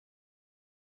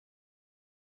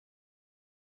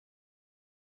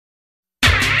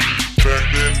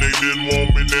they didn't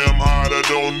want me, now I'm hot, I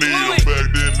don't need them.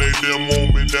 Back then they didn't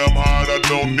want me, now I'm hot, I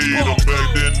don't need them.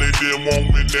 Back then they didn't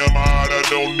want me, now I'm hot, I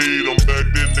don't need them. Back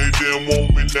then they didn't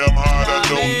want me, now I'm hot, I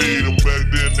don't need them. Back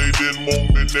then they didn't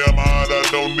want me, now I'm hot, I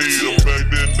don't need them. Back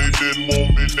then they didn't want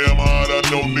me, now I'm hot, I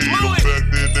don't need them. Back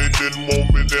then they didn't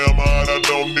want me, now I'm hot, I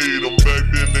don't need them. Back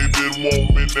then they didn't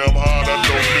want me, now I'm hot, I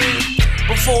don't need them.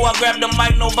 Before I grabbed the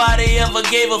mic, nobody ever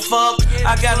gave a fuck.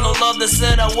 I got no love that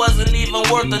said I wasn't even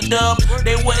worth a dub.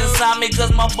 They wouldn't sign me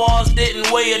cause my bars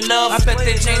didn't weigh enough. I bet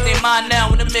they changed their mind now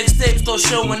when the mixtapes still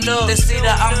showing up. They see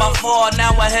that I'm by far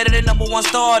now ahead of the #1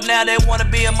 star. Now they wanna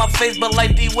be in my face, but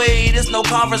like D-Wade, it's no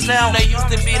conference now. They used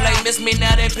to be like miss me,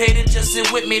 now they paid to just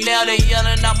sit with me. Now they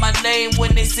yelling out my name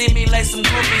when they see me like some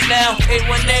groupies now.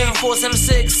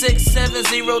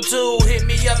 818-476-6702. Hit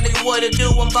me up, nigga, what it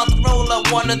do? I'm about to roll up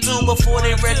 1 or 2 before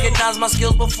they recognize my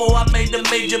skills. Before I made the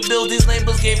major bill, these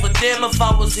labels gave a damn if I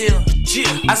was here.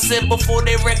 I said before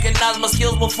they recognize my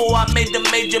skills, before I made the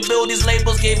major bill, these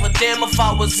labels gave a damn if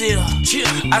I was here.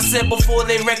 I said before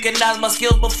they recognize my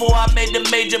skills, before I made the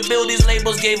major bill, these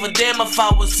labels gave a damn if I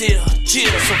was here. So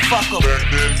fuck em. Back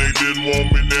then they didn't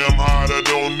want me, now I'm hot, I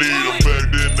don't need them.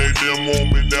 Back then they didn't want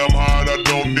me, now I'm hot, I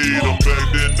don't need them. Back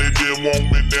then they didn't want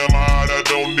me, now I'm hot, I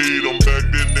don't need them. Back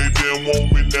then they didn't want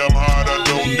me, now I'm hot, I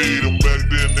don't need them. Back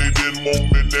then they didn't want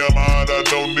me, now I'm hot, I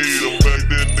don't need them. Back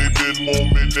then they didn't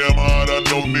want me, now I'm hot, I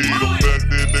don't need them. Back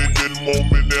then they didn't want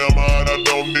me, now I'm hot, I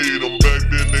don't need them. Back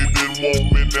then they didn't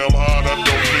want me, now I'm hot, I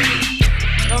don't need them.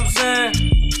 You know what I'm saying?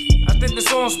 I think the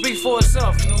song speaks for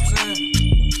itself, you know what I'm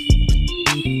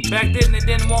saying? Back then they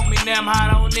didn't want me, now I'm hot,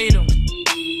 I don't need them.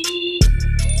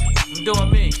 I'm doing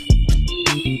me.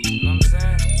 You know what I'm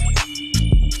saying?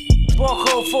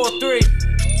 Barcode 43.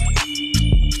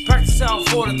 Practice out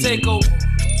for the takeover.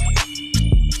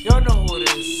 Y'all know